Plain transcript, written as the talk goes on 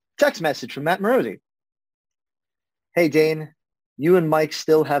Text message from Matt Morosi. Hey, Dane, you and Mike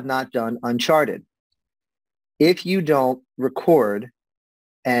still have not done Uncharted. If you don't record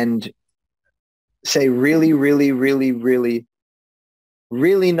and say really, really, really, really,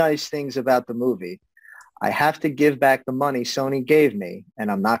 really nice things about the movie, I have to give back the money Sony gave me,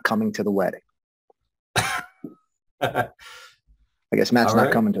 and I'm not coming to the wedding. I guess Matt's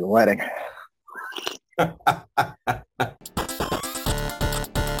not coming to the wedding.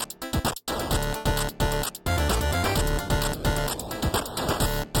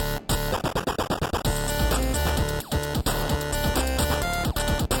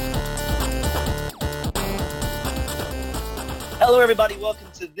 Hello, everybody. Welcome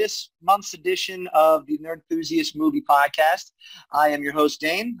to this month's edition of the Nerd Enthusiast Movie Podcast. I am your host,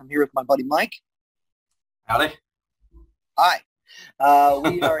 Dane. I'm here with my buddy, Mike. Howdy. Hi.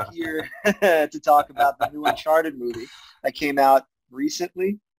 We are here to talk about the new Uncharted movie that came out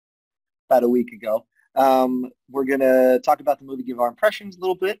recently, about a week ago. We're going to talk about the movie, give our impressions a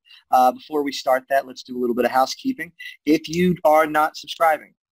little bit. Before we start that, let's do a little bit of housekeeping. If you are not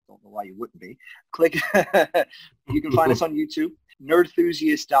subscribing, don't know why you wouldn't be, click. You can find us on YouTube.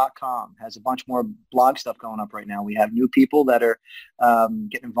 Nerdthusiast.com has a bunch more blog stuff going up right now. We have new people that are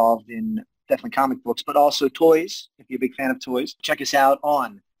getting involved in definitely comic books, but also toys. If you're a big fan of toys, check us out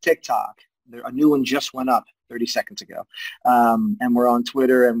on TikTok. A new one just went up 30 seconds ago. And we're on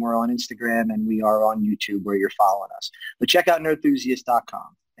Twitter, and we're on Instagram, and we are on YouTube where you're following us. But check out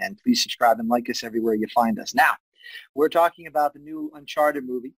nerdthusiast.com, and please subscribe and like us everywhere you find us. Now, we're talking about the new Uncharted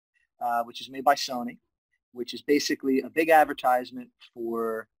movie, which is made by Sony, which is basically a big advertisement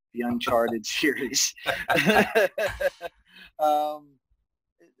for the Uncharted series.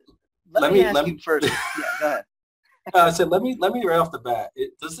 Let me ask you first. Yeah, go ahead. I said, let me right off the bat.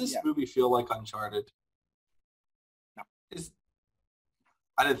 Does this movie feel like Uncharted? No.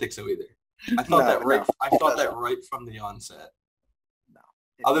 I didn't think so either. I thought that right from the onset. No.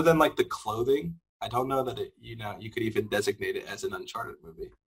 Other than like the clothing, I don't know that you could even designate it as an Uncharted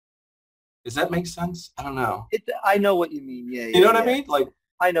movie. Does that make sense? I don't know. I know what you mean. Yeah. You know what I mean? Like,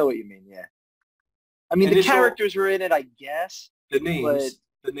 I know what you mean. Yeah. I mean, the characters were in it, I guess. The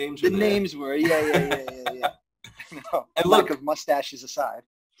names were. Yeah. No, and lack of mustaches aside.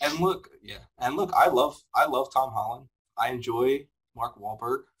 And look, I love Tom Holland. I enjoy Mark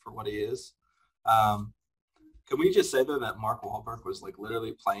Wahlberg for what he is. Can we just say though that Mark Wahlberg was like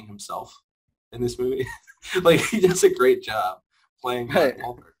literally playing himself in this movie? Like, he does a great job playing Mark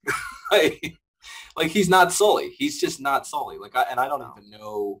Wahlberg. like he's not Sully. He's just not Sully. I don't even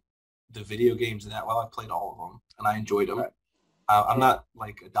know the video games that well. I played all of them and I enjoyed them. Right. I'm not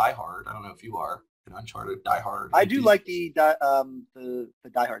like a diehard. I don't know if you are an Uncharted diehard. I do like the Die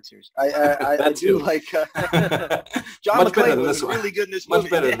Hard series. I do like John McClane was really good in this movie.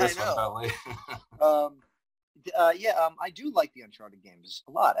 Much better than this one, probably. I do like the Uncharted games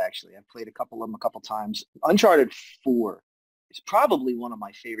a lot, actually. I've played a couple of them a couple times. Uncharted 4 is probably one of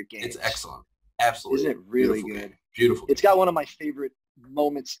my favorite games. It's excellent. Absolutely. Isn't it really Beautiful good? Game. Beautiful. It's got one of my favorite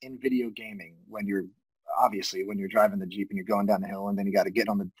moments in video gaming when you're driving the Jeep and you're going down the hill, and then you got to get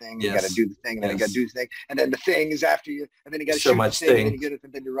on the thing, you got to do the thing, and then you got to do the thing, and then the thing is after you, and then you got to shoot the thing, and then you get it,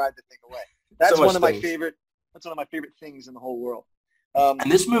 and then you ride the thing away. That's one of my favorite things in the whole world. And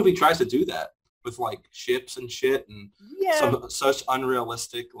this movie tries to do that with like ships and shit and such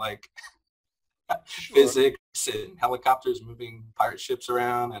unrealistic like physics and helicopters moving pirate ships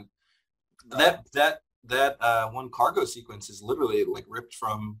around, and that one cargo sequence is literally like ripped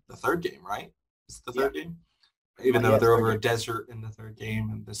from the third game, right? It's the third game, even though they're over a desert in the third game,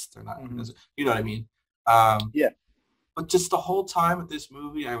 and they're not in the desert. You know what I mean? But just the whole time with this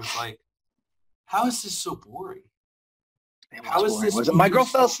movie, I was like, how is this so boring? How is this? My girl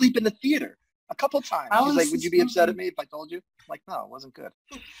fell asleep in the theater a couple times. She's like, "Would you be upset at me if I told you?" I'm like, no, it wasn't good.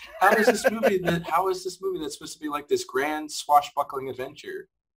 How is this movie that's supposed to be like this grand swashbuckling adventure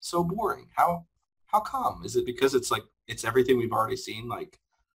so boring? How come? Is it because it's everything we've already seen? Like,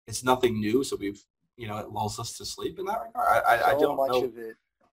 it's nothing new, so it lulls us to sleep in that regard. I don't know. Much of it,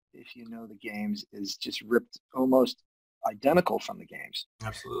 if you know the games, is just ripped almost identical from the games.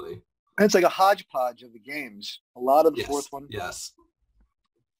 Absolutely. And it's like a hodgepodge of the games. A lot of the fourth one. Yes.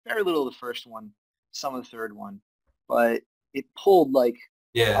 Very little of the first one, some of the third one. But it pulled like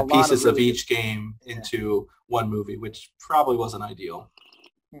pieces of each game into one movie, which probably wasn't ideal.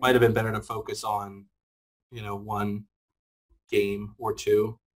 Might have been better to focus on, one game or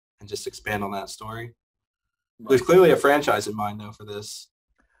two and just expand on that story. Right. There's clearly a franchise in mind, though, for this.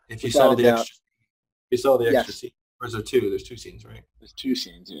 If you saw the extra scene. Or is there two? There's two scenes, right? There's two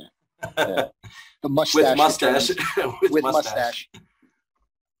scenes, yeah. The mustache. With mustache. With mustache.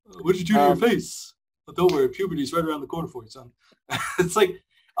 What did you do to your face? But don't worry, puberty's right around the corner for you, son. It's like,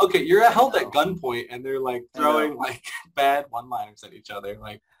 okay, you're held at gunpoint, and they're like throwing like bad one-liners at each other.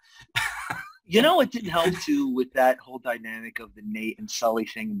 Like, you know, it didn't help too with that whole dynamic of the Nate and Sully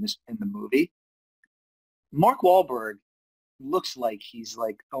thing in the movie. Mark Wahlberg looks like he's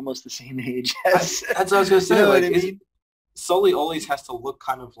like almost the same age as. That's what I was gonna say. You know like, what I mean? Sully always has to look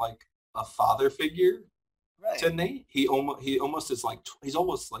kind of like a father figure Right. to Nate. He almost is like he's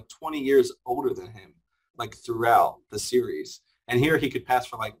almost like 20 years older than him, like throughout the series. And here he could pass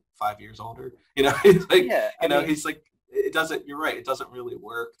for like 5 years older. You know, he's like, he's like, it doesn't. You're right. It doesn't really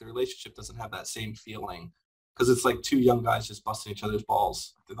work. The relationship doesn't have that same feeling because it's like two young guys just busting each other's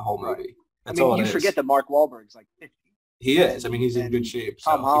balls through the whole movie. That's all you forget that Mark Wahlberg's like 50. He is. I mean, he's in good shape.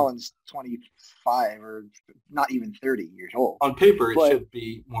 Tom Holland's 25 or not even 30 years old. On paper, it should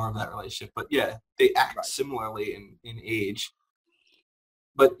be more of that relationship. But yeah, they act similarly in age.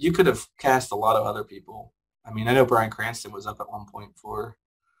 But you could have cast a lot of other people. I mean, I know Bryan Cranston was up at one point for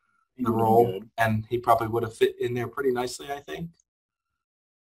the role, and he probably would have fit in there pretty nicely, I think.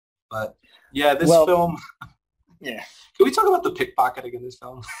 But yeah, this film. Yeah. Can we talk about the pickpocketing in this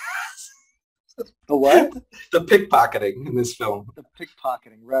film? The what? The pickpocketing in this film. The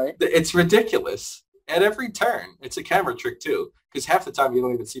pickpocketing, right? It's ridiculous. At every turn, it's a camera trick too, because half the time you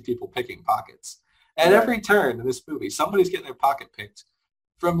don't even see people picking pockets. At every turn in this movie, somebody's getting their pocket picked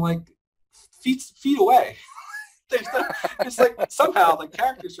from like feet away. It's like somehow the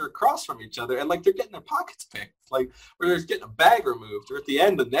characters are across from each other and like they're getting their pockets picked, like or they're getting a bag removed, or at the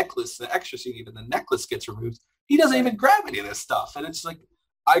end the necklace, the extra scene, even the necklace gets removed. He doesn't even grab any of this stuff, and it's like,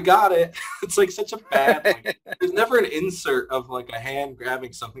 I got it. It's like such a bad, like, there's never an insert of like a hand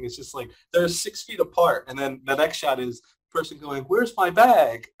grabbing something. It's just like they're 6 feet apart. And then the next shot is the person going, where's my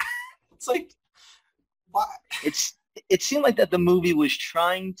bag? It's like, why? It seemed like that the movie was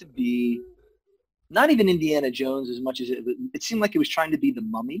trying to be not even Indiana Jones as much as it seemed like it was trying to be the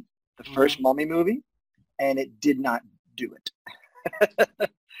Mummy, the first Mummy movie, and it did not do it.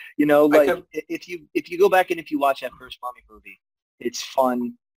 You know, like if you go back and if you watch that first Mummy movie, it's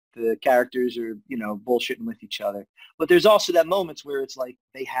fun. The characters are, you know, bullshitting with each other. But there's also that moments where it's like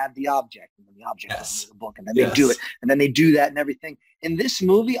they have the object and then the object is in the book and then they do it and then they do that and everything. In this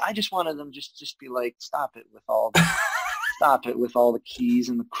movie, I just wanted them just be like, stop it with all the keys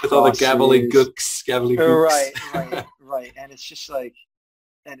and the crosses. With all the gobbledygooks. Right. And it's just like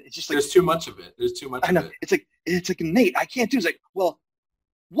there's too much of it. There's too much of it. It's like Nate, I can't do it. It's like, well,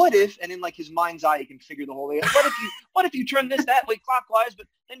 what if, and in like his mind's eye, he can figure the whole thing out. What if you turn this that way clockwise, but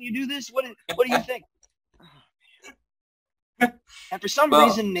then you do this? What do you think? And for some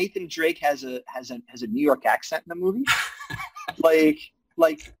reason, Nathan Drake has a New York accent in the movie. like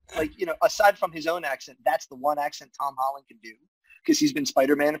you know, aside from his own accent, that's the one accent Tom Holland can do because he's been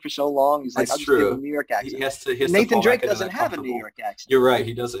Spider-Man for so long. He's like, I'll just give him a New York accent. He has to Nathan Drake doesn't have a New York accent. You're right,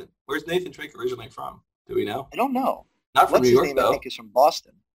 he doesn't. Where's Nathan Drake originally from? Do we know? I don't know. Not from New York, though. I think is from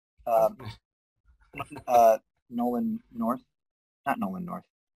Boston. Nolan North. Not Nolan North.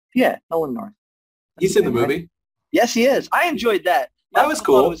 Yeah, Nolan North. He's in the movie. Right? Yes, he is. I enjoyed that. That was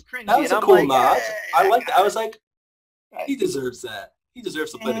cool. Was cringy, that was a cool nod. I liked it. I was like, he deserves that. He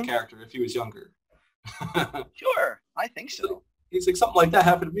deserves to play the character if he was younger. Sure, I think so. He's like, something like that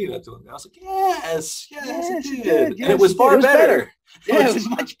happened to me that time. I was like, yes, it did. Yes, and it was far better. Yeah, it was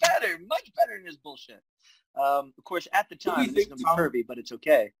much better than his bullshit. Of course, at the time, it's gonna be pervy, but it's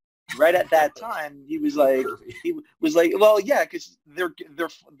okay. Right at that time, he was like, well, yeah, because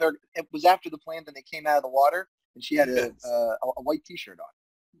it was after the plant and they came out of the water, and she had a white T-shirt on.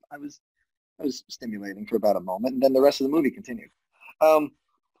 I was stimulating for about a moment, and then the rest of the movie continued. So,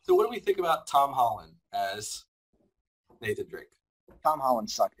 what do we think about Tom Holland as Nathan Drake? Tom Holland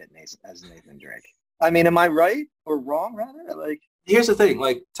sucked as Nathan Drake. I mean, am I right or wrong? Rather, like, here's the thing: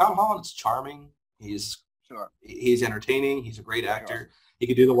 like, Tom Holland's charming. He's entertaining. He's a great actor. Sure. He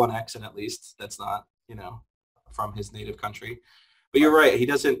could do the one accent at least. That's not, you know, from his native country. But you're right. He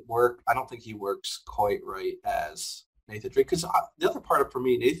doesn't work. I don't think he works quite right as Nathan Drake. Because the other part of, for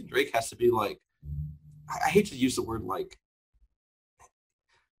me, Nathan Drake has to be like, I hate to use the word like,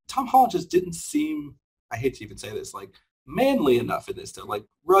 Tom Holland just didn't seem, I hate to even say this, like manly enough in this. They're like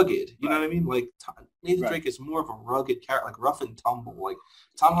rugged. You know what I mean? Like Nathan Drake is more of a rugged character, like rough and tumble. Like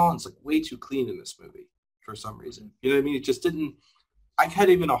Tom Holland's like way too clean in this movie for some reason. You know what I mean? It just didn't. I had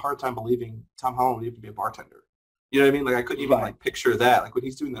even a hard time believing Tom Holland would even be a bartender. You know what I mean? Like I couldn't even like picture that. Like when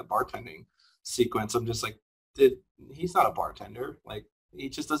he's doing that bartending sequence, I'm just like, he's not a bartender. Like he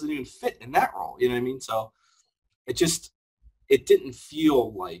just doesn't even fit in that role. You know what I mean? So it didn't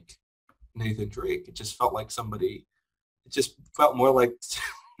feel like Nathan Drake. It just felt like somebody. It just felt more like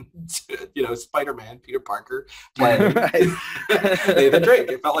Spider-Man, Peter Parker playing Right. Nathan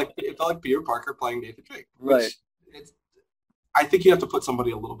Drake. It felt like Peter Parker playing Nathan Drake, Right. which I think you have to put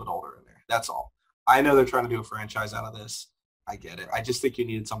somebody a little bit older in there. That's all. I know they're trying to do a franchise out of this. I get it. I just think you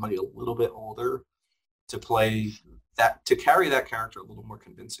needed somebody a little bit older to play that, to carry that character a little more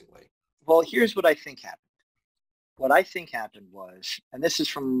convincingly. Well, here's what I think happened. What I think happened was, and this is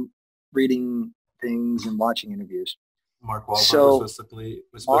from reading things and watching interviews. Mark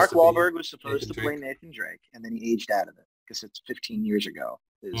Wahlberg was supposed to play Nathan Drake, and then he aged out of it because it's 15 years ago.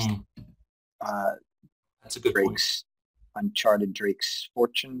 That's a good Drake's point. Uncharted Drake's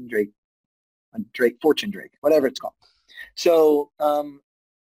Fortune, Fortune Drake, whatever it's called. So,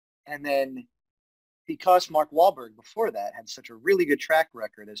 and then because Mark Wahlberg before that had such a really good track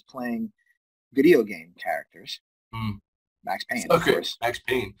record as playing video game characters, Max Payne, of course. Max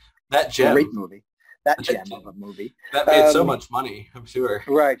Payne, that gem, great movie, that gem of a movie that made so much money. I'm sure.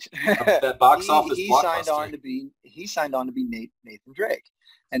 Right. That box office. He signed on to be Nathan Drake,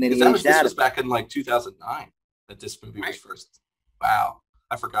 and then this was back in like 2009 that this movie was first. Wow,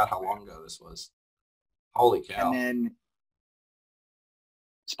 I forgot how long ago this was. Holy cow! And then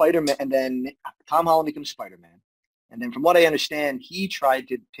Spider-Man, and then Tom Holland becomes Spider-Man. And then from what I understand, he tried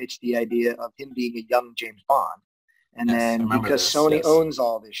to pitch the idea of him being a young James Bond. And then because Sony owns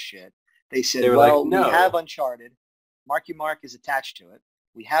all this shit, they said, well, we have Uncharted. Marky Mark is attached to it.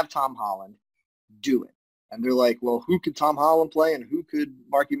 We have Tom Holland. Do it. And they're like, well, who could Tom Holland play and who could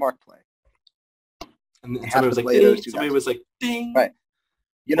Marky Mark play? And somebody was like, ding. Somebody was like, ding. Right.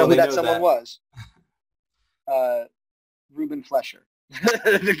 You know who that someone was? Ruben Fleischer.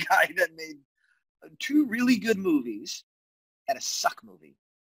 The guy that made 2 really good movies and a suck movie.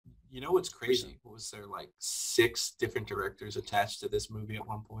 You know what's crazy? Was there like 6 different directors attached to this movie at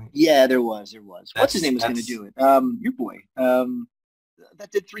one point? Yeah, there was. What's his name was going to do it? Your boy. That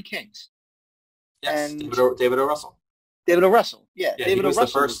did 3 Kings. Yes, and David O. Russell. David O. Russell. Yeah, David O. Russell.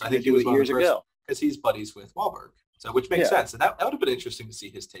 The first, I think he was one years of the first, ago because he's buddies with Wahlberg. So which makes sense. And that would have been interesting to see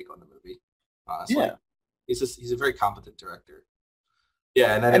his take on the movie. Honestly. Yeah. He's a very competent director.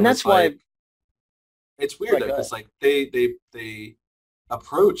 Yeah, and that's why it's weird though, because like they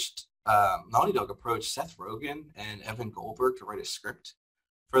approached Naughty Dog approached Seth Rogen and Evan Goldberg to write a script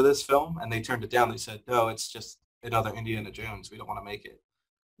for this film, and they turned it down. They said, no, it's just another Indiana Jones. We don't want to make it.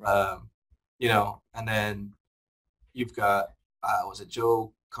 And then you've got was it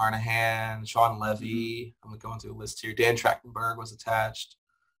Joe Carnahan, Sean Levy? I'm going through the list here. Dan Trachtenberg was attached.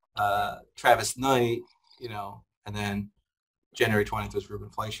 Travis Knight, and then January 20th was Ruben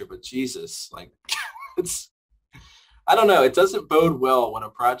Fleischer, but Jesus, like I don't know. It doesn't bode well when a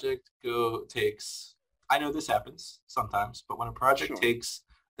project takes, I know this happens sometimes, but when a project takes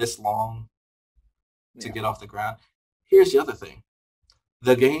this long to get off the ground, here's the other thing.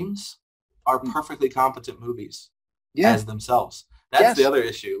 The games are perfectly competent movies as themselves. That's the other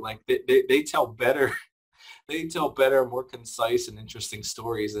issue. Like they tell better, more concise and interesting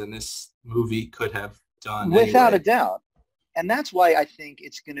stories than this movie could have done. Without a doubt. And that's why I think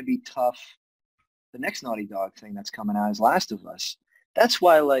it's going to be tough. The next Naughty Dog thing that's coming out is Last of Us. That's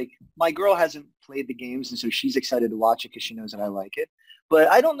why, like, my girl hasn't played the games, and so she's excited to watch it because she knows that I like it. But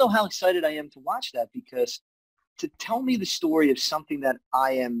I don't know how excited I am to watch that, because to tell me the story of something that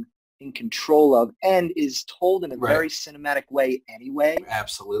I am in control of and is told in a very cinematic way anyway.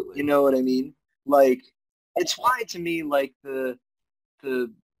 Absolutely. You know what I mean? Like, it's why, to me, like, the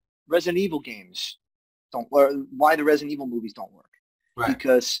Resident Evil games why the Resident Evil movies don't work. Right.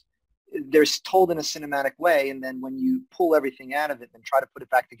 Because they're told in a cinematic way, and then when you pull everything out of it and try to put it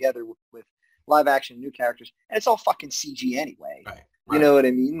back together with live action, new characters, and it's all fucking CG anyway. Right. You know what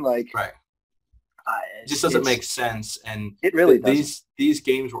I mean? Like, it just doesn't make sense. And it really doesn't. These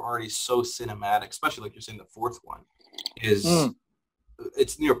games were already so cinematic, especially like you're saying, the fourth one is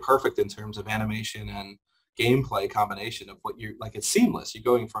it's near perfect in terms of animation and gameplay combination of what you're like. It's seamless. You're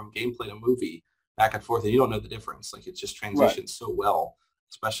going from gameplay to movie back and forth, and you don't know the difference. Like, it just transitions so well,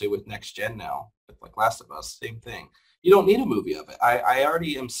 especially with next gen now, with like Last of Us, same thing. You don't need a movie of it. I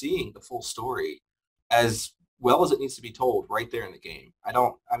already am seeing the full story as well as it needs to be told right there in the game. I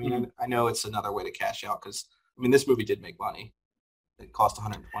know it's another way to cash out because, this movie did make money. It cost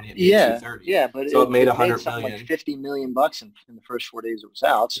 120. It made 230. Yeah, but so it made 100 million. Like $50 million in the first 4 days it was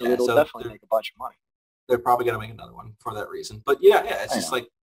out. So it'll definitely make a bunch of money. They're probably going to make another one for that reason. But it's just like,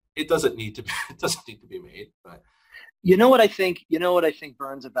 it doesn't need to be made. But you know what I think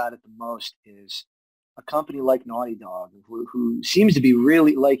burns about it the most is a company like Naughty Dog, who seems to be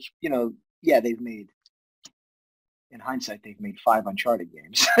really like, they've made, in hindsight, they've made 5 Uncharted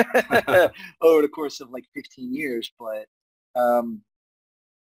games over the course of like 15 years. But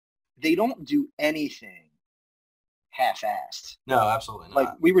they don't do anything half-assed. No, absolutely not. Like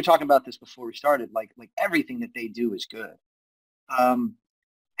we were talking about this before we started. Like everything that they do is good.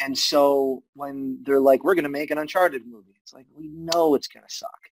 And so when they're like, we're going to make an Uncharted movie, it's like, we know it's going to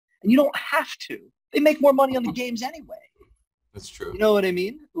suck. And you don't have to. They make more money on the games anyway. That's true. You know what I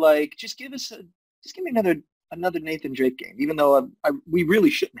mean? Like, just give me another Nathan Drake game, even though we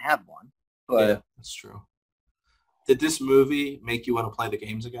really shouldn't have one. But yeah, that's true. Did this movie make you want to play the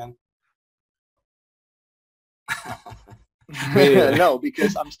games again? No,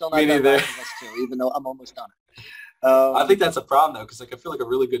 because I'm still not done Last of Us 2, even though I'm almost done it. I think that's a problem though, because like I feel like a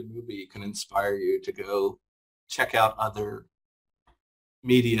really good movie can inspire you to go check out other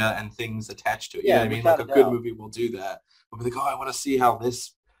media and things attached to it. You know what I mean? Like a good movie will do that. We'll be like, oh, I want to see how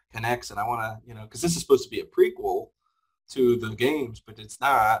this connects, and I want to, because this is supposed to be a prequel to the games, but it's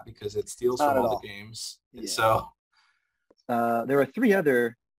not because it steals from all the games. Yeah. And so there are 3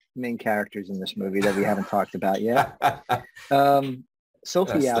 other main characters in this movie that we haven't talked about yet.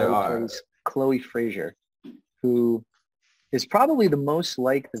 Sophie Alley plays Chloe Fraser, who is probably the most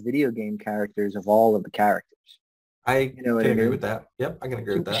like the video game characters of all of the characters. I can agree with that. Yep, I can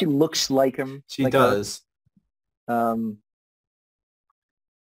agree with that. She looks like him. She does. That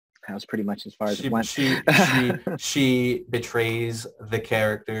was pretty much as far as it went. She betrays the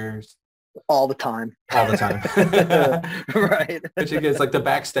characters all the time. Right. Which is like the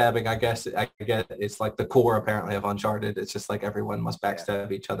backstabbing, I guess. I get it's like the core apparently of Uncharted. It's just like everyone must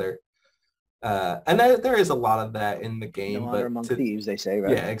backstab each other. And there is a lot of that in the game. No honor among thieves, they say,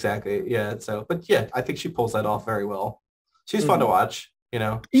 right? Yeah, exactly. Yeah. So, but yeah, I think she pulls that off very well. She's fun to watch.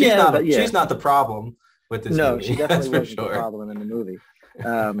 She's not the problem with this movie. No, she definitely wasn't the problem in the movie.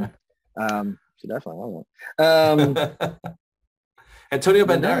 She definitely wasn't. Antonio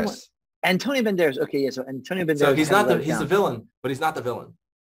Banderas. Antonio Banderas. Okay, yeah. So Antonio Banderas. So he's the villain, but he's not the villain.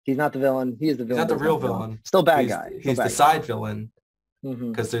 He's not the villain. He is the villain. He's not the real villain. Still bad guy. He's the side villain.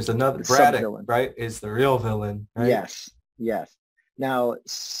 Because there's another Braddock, right? Is the real villain. Right? Yes. Now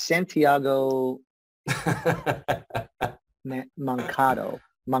Santiago Moncada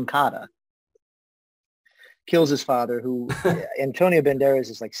kills his father, who Antonio Banderas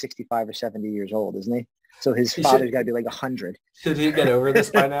is like 65 or 70 years old, isn't he? So his father's got to be like 100. Should he get over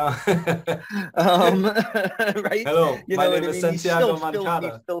this by now? Right? Hello, my name is Santiago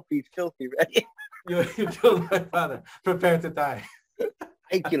Moncada. Filthy, right? You killed my father. Prepare to die.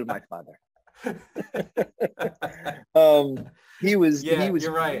 I killed my father. He was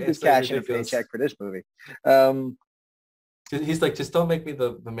you're right. He was cashing a paycheck for this movie. He's like, just don't make me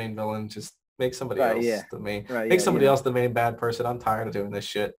the main villain. Just make somebody else the main. Make somebody else the main bad person. I'm tired of doing this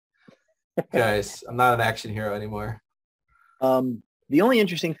shit. Guys, I'm not an action hero anymore. The only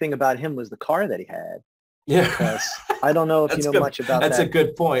interesting thing about him was the car that he had. Yeah. Because I don't know if you know much about that. That's a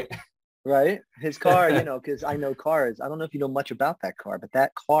good point. Right? His car, because I know cars. I don't know if you know much about that car, but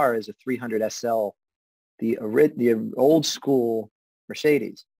that car is a 300 SL, the old school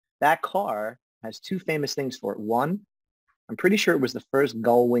Mercedes. That car has 2 famous things for it. One, I'm pretty sure it was the first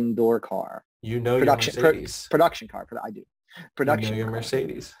gull-wing door car. Your Mercedes. Production car. I do. Production. Your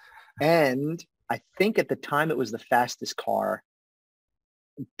Mercedes. And I think at the time it was the fastest car,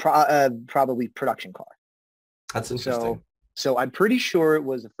 probably production car. That's interesting. So I'm pretty sure it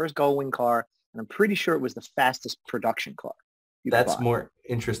was the first gull-wing car, and I'm pretty sure it was the fastest production car. That's more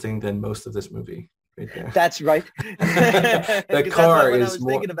interesting than most of this movie. Right there. That's right. The car is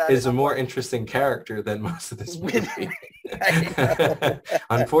a more interesting character than most of this movie.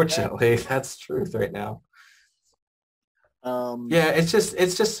 Unfortunately, that's truth right now. Yeah, it's just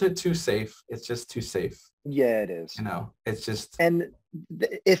too safe. It's just too safe. Yeah, it is. It's just. And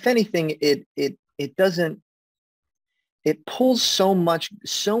if anything, it doesn't. It pulls so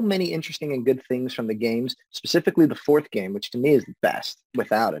many interesting and good things from the games, specifically the 4th game, which to me is the best,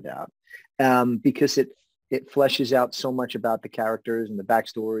 without a doubt, because it fleshes out so much about the characters and the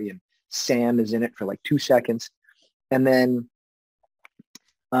backstory, and Sam is in it for like 2 seconds, and then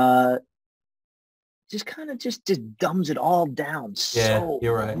just kind of just dumbs it all down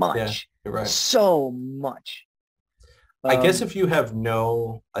you're right. much. Yeah, you're right. So much. I guess if you have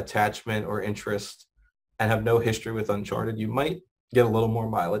no attachment or interest and have no history with Uncharted, you might get a little more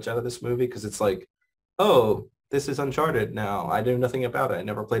mileage out of this movie, because it's like, oh, this is Uncharted now. I knew nothing about it. I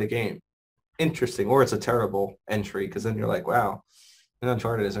never played a game. Interesting. Or it's a terrible entry, because then you're like, wow,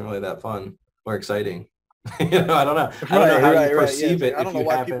 Uncharted isn't really that fun or exciting. I don't know. I don't know how you perceive it. I don't know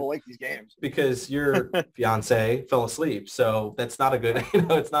why people like these games. Because your fiance fell asleep. So that's not a good,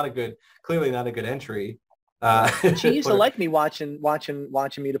 it's not a good, clearly not a good entry. She used to like me watching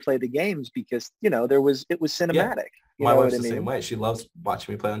me to play the games, because it was cinematic. You My know wife's what I the same mean? way. She loves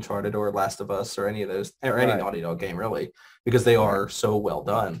watching me play Uncharted or Last of Us or any of those, or any Right. Naughty Dog game really, because they Right. are so well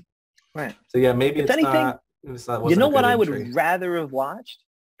done. Right. So yeah, maybe If anything, you wasn't know a what good I would entry. rather have watched?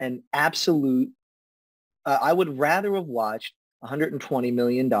 An absolute, I would rather have watched $120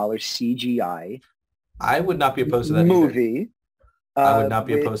 million CGI I would not be opposed to that either. movie I would not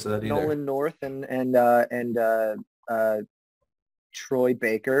be with opposed to that either. Nolan North and uh, Troy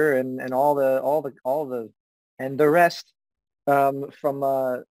Baker and all the and the rest from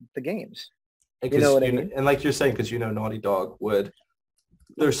the games. You know Because what I mean? and like you're saying, because Naughty Dog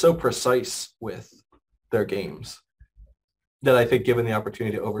they're so precise with their games that I think given the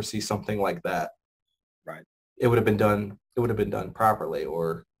opportunity to oversee something like that, Right. it would have been done. It would have been done properly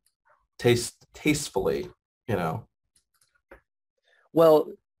or tastefully.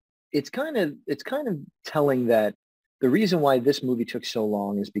 Well, it's kind of telling that the reason why this movie took so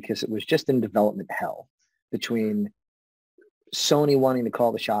long is because it was just in development hell between Sony wanting to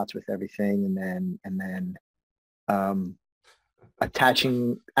call the shots with everything and then um,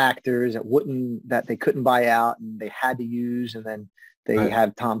 attaching actors that they couldn't buy out and they had to use, and then they Right.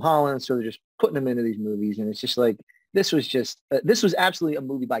 have Tom Holland, so they're just putting them into these movies, and it's just like this was absolutely a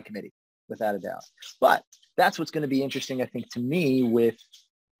movie by committee, without a doubt. But that's what's going to be interesting, I think, to me with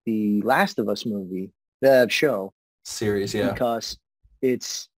the Last of Us movie, the show, Series, yeah. because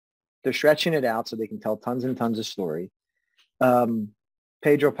they're stretching it out so they can tell tons and tons of story.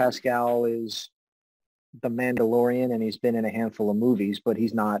 Pedro Pascal is the Mandalorian, and he's been in a handful of movies, but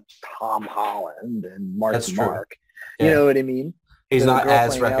he's not Tom Holland and That's true. Mark. Yeah. You know what I mean? He's The not girl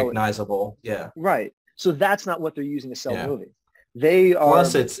as playing Ellie. recognizable. Yeah. Right. So that's not what they're using to sell Yeah. the movie. They are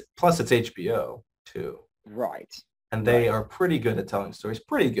Plus it's HBO too, right. and they are pretty good at telling stories.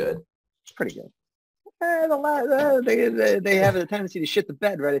 Pretty good. It's pretty good. They have a tendency to shit the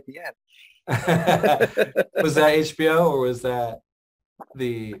bed right at the end. Was that HBO or was that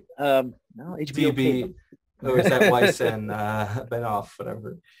the No, HBO paid DB them. or was that Weiss and Benoff,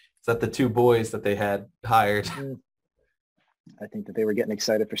 whatever? Is that the two boys that they had hired? I think that they were getting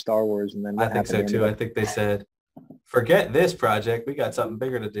excited for Star Wars, and then I think so too. I think they said, forget this project. We got something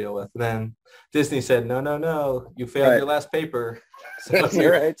bigger to deal with. And then Disney said, no, you failed your last paper. So,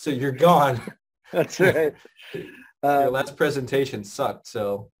 right. So you're gone. That's right. Your last presentation sucked,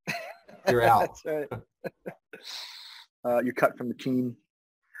 so you're out. That's right. You're cut from the team.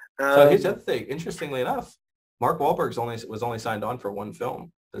 So here's the other thing. Interestingly enough, Mark Wahlberg was only signed on for one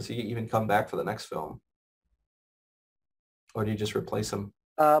film. Does he even come back for the next film? Or do you just replace him?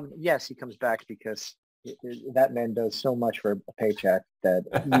 Yes, he comes back because that man does so much for a paycheck that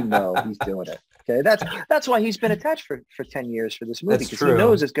he's doing it. Okay, that's why he's been attached for 10 years for this movie, because he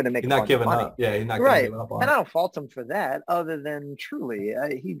knows it's going to make he's not giving money. up. Yeah, he's not right. giving up on and I don't fault him for that, other than truly,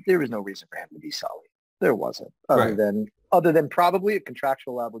 there was no reason for him to be Sully. There wasn't, other than probably a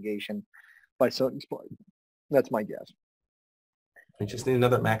contractual obligation by Sony's part. That's my guess. We just need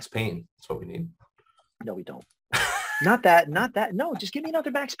another Max Payne. That's what we need. No, we don't. Not that. No, just give me another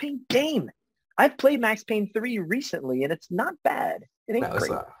Max Payne game. I've played Max Payne 3 recently, and it's not bad. It ain't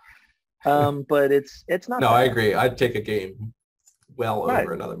great. But it's not. No, bad. I agree. I'd take a game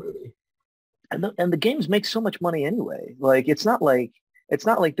over another movie. And the games make so much money anyway. Like it's not like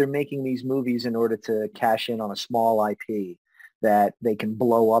they're making these movies in order to cash in on a small IP that they can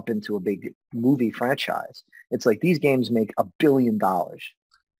blow up into a big movie franchise. It's like these games make $1 billion.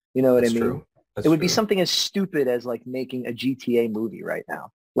 You know what I mean? True. It would be something as stupid as like making a GTA movie right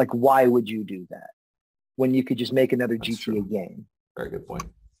now. Like, why would you do that when you could just make another GTA game? Very good point.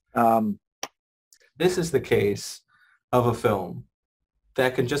 This is the case of a film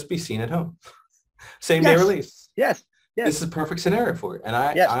that can just be seen at home. Same day release. Yes. This is a perfect scenario for it. And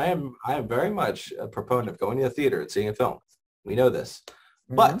I am very much a proponent of going to the theater and seeing a film. We know this.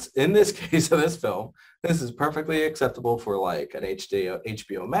 Mm-hmm. But in this case of this film, this is perfectly acceptable for like an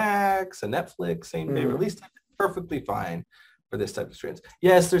HBO Max, a Netflix, same day release. Perfectly fine for this type of experience.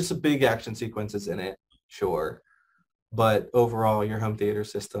 Yes, there's some big action sequences in it, sure. But overall, your home theater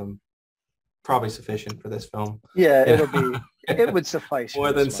system, probably sufficient for this film. Yeah, it would suffice.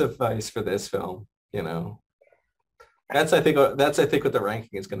 More than suffice for this film, That's I think what the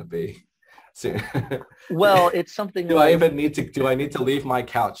ranking is going to be. Soon. Well, it's something. Do I need to leave my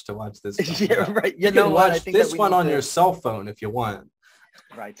couch to watch this film? Yeah, right. You can watch this one on your cell phone if you want.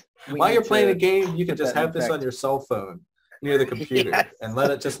 Right. While you're playing a game, you can just have this on your cell phone near the computer and let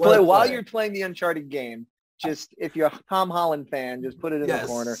it play. While you're playing the Uncharted game, just if you're a Tom Holland fan, just put it in the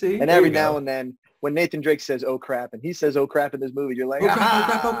corner. See, and every now and then, when Nathan Drake says "oh crap" and he says "oh crap" in this movie, you're like, "oh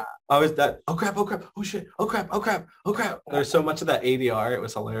crap!" Oh, is that? "Oh crap! Oh crap! Oh shit! Oh crap! Oh crap! Oh crap!" There's so much of that ADR. It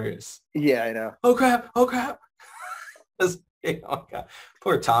was hilarious. Yeah, I know. Oh crap! Oh crap! Oh God,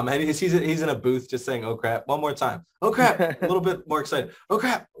 poor Tom. And he's in a booth just saying, "Oh crap!" One more time. Oh crap! A little bit more excited. Oh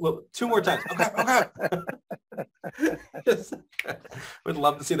crap! Well, 2 more times. Oh crap! Oh crap! Would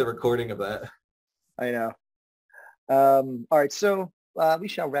love to see the recording of that. I know. All right, so we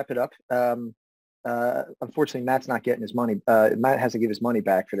shall wrap it up. Unfortunately, Matt's not getting his money. Matt has to give his money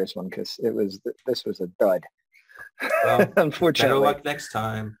back for this one because this was a dud. Well, unfortunately. Better luck next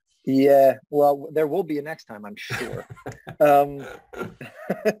time. Yeah, well, there will be a next time, I'm sure. We'll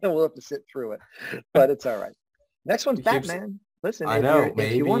have to sit through it, but it's all right. Next one's Batman. Listen,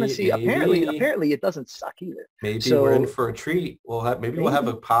 if you want to see, apparently it doesn't suck either. Maybe we're in for a treat. We'll have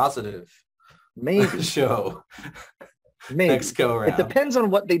a positive show. Maybe. Next go around. It depends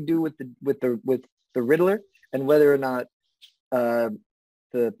on what they do with the Riddler and whether or not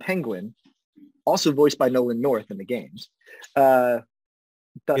the Penguin, also voiced by Nolan North in the games.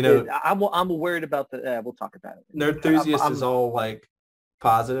 I'm worried about the. We'll talk about it. Nerdthusiast is all like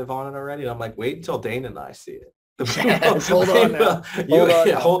positive on it already. I'm like, wait until Dane and I see it. Yes, hold on now.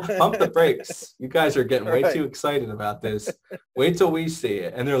 Pump the brakes. You guys are getting way too excited about this. Wait till we see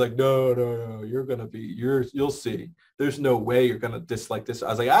it. And they're like, no, you'll see. There's no way you're gonna dislike this. I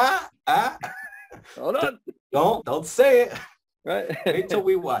was like, hold on. Don't say it. Right. Wait till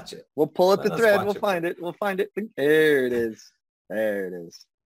we watch it. We'll pull up the thread. We'll find it. There it is. There it is.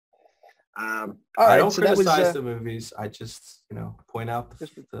 All right, I don't criticize the movies. I just, point out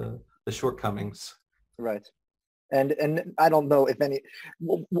the shortcomings. Right. And I don't know if any.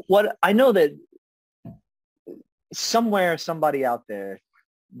 What I know that somewhere, somebody out there,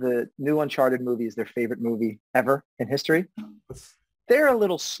 the new Uncharted movie is their favorite movie ever in history. They're a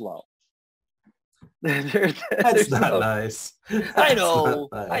little slow. That's not nice. I know.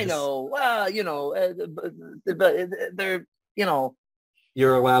 Well, but they're,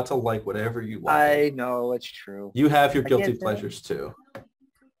 You're allowed to like whatever you want. I know, it's true. You have your guilty pleasures too.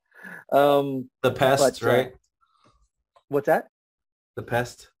 The Pest, right? What's that? The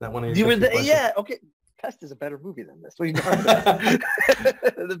Pest. That one of your guilty pleasures? Yeah, okay. Pest is a better movie than this. What are you talking about?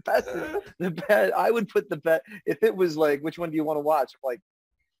 The Pest. I would put the Pest. If it was like, which one do you want to watch? Like,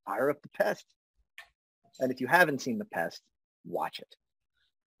 fire up the Pest. And if you haven't seen the Pest, watch it.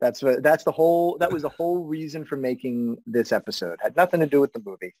 That was the whole reason for making this episode. Had nothing to do with the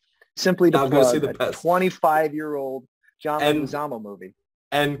movie. Simply to plug a 25-year-old John Leguizamo movie.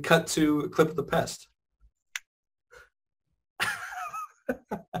 And cut to a clip of the Pest.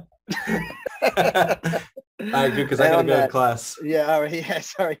 I agree because I gotta go to class. Yeah, all right. Yeah,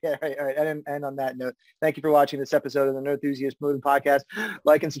 sorry. Yeah, all right. And on that note, thank you for watching this episode of the Nerdthusiast Movie Podcast.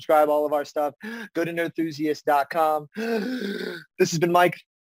 Like and subscribe all of our stuff. Go to nerdthusiast.com. This has been Mike.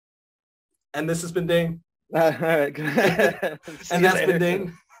 And this has been Dane. All right. And that's been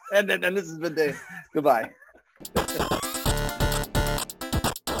Dane. And this has been Dane. Goodbye.